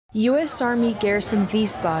U.S. Army Garrison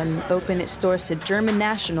Wiesbaden opened its doors to German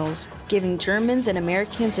nationals, giving Germans and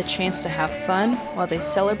Americans a chance to have fun while they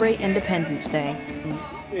celebrate Independence Day.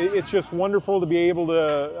 It's just wonderful to be able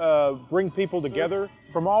to bring people together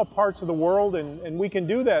from all parts of the world, and we can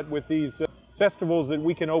do that with these festivals that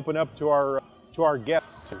we can open up to our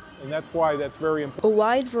guests, and that's why that's very important. A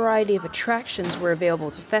wide variety of attractions were available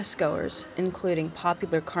to festgoers, including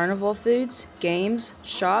popular carnival foods, games,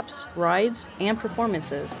 shops, rides, and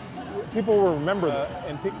performances. People will remember that,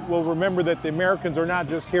 and will remember that the Americans are not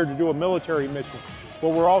just here to do a military mission, but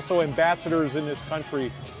we're also ambassadors in this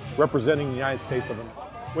country representing the United States of America.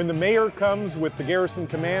 When the mayor comes with the garrison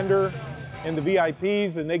commander and the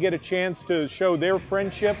VIPs, and they get a chance to show their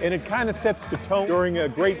friendship, and it kind of sets the tone during a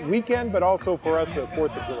great weekend, but also for us at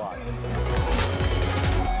 4th of July.